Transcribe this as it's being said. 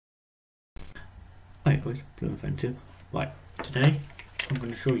Hi guys, Plymouth Fenns here. Right, today I'm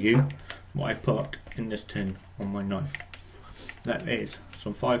going to show you what I put in this tin on my knife. That is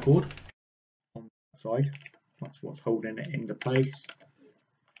some fire cord on the side. That's what's holding it into place.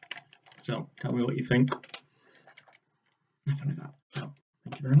 So tell me what you think. Nothing like that. So,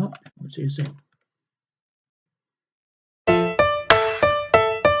 thank you very much. I'll see you soon.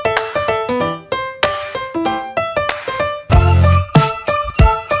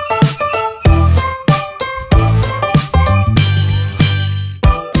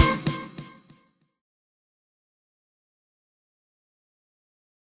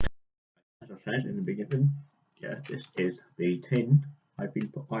 As I said in the beginning, yeah, this is the tin I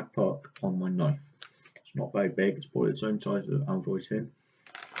put on my knife. It's not very big, it's probably the same size as an altoids tin,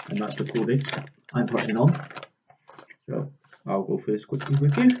 and that's the cordage I'm putting on. So I'll go through this quickly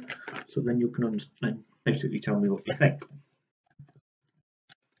with you, so then you can understand, basically tell me what you think.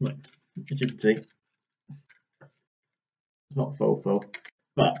 Right, as you can see, it's not full,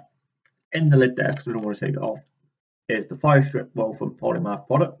 but in the lid there, because I don't want to take it off, is the fire strip roll from Plymouth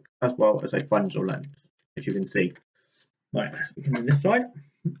product, as well as a Fenns lens, as you can see. Right, looking on this side,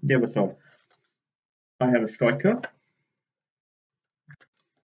 the other side, I have a striker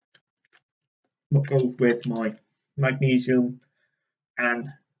that goes with my magnesium and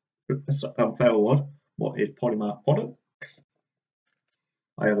ferro rod, what is Plymouth product.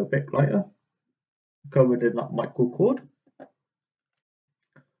 I have a bit lighter covered in that micro cord,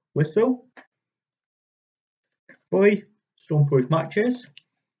 whistle, 3 stormproof matches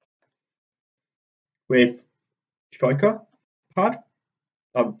with striker pad,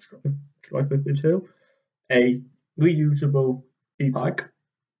 striker material, a reusable tea bag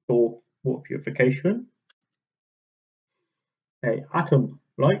for water purification, a atom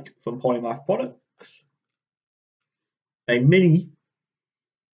light from Plymouth products, a mini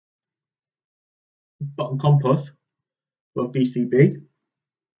button compass from BCB.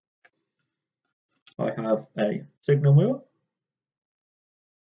 I have a signal wheel,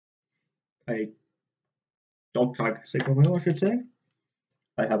 a dog tag signal wheel, I should say.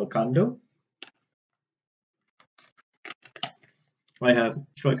 I have a candle. I have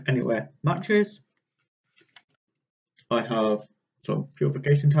strike anywhere matches. I have some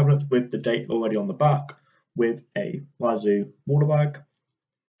purification tablets with the date already on the back, with a Wazoo water bag.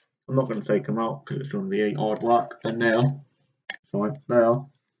 I'm not going to take them out because it's going to be hard work. And there, sorry, there,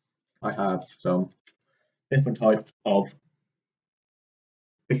 I have some different types of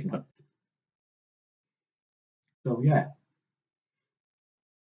fishing hooks. So yeah.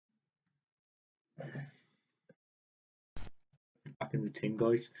 Back in the tin,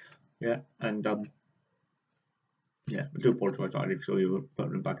 guys. Yeah, and yeah, I do apologise that I didn't show you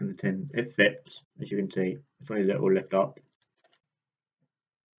putting them back in the tin. It fits, as you can see. It's only a little lift up.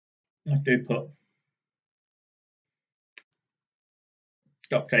 I do put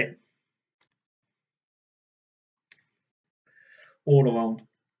duct tape all around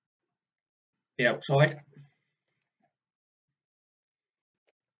the outside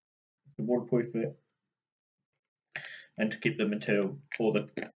to waterproof it and to keep the material, all the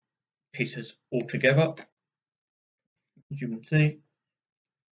pieces all together, as you can see.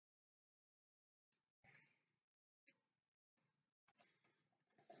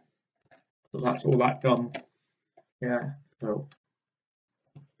 So that's all that done. Yeah, so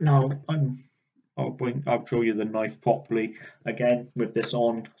now I'll show you the knife properly again with this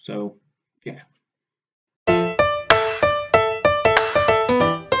on. So yeah.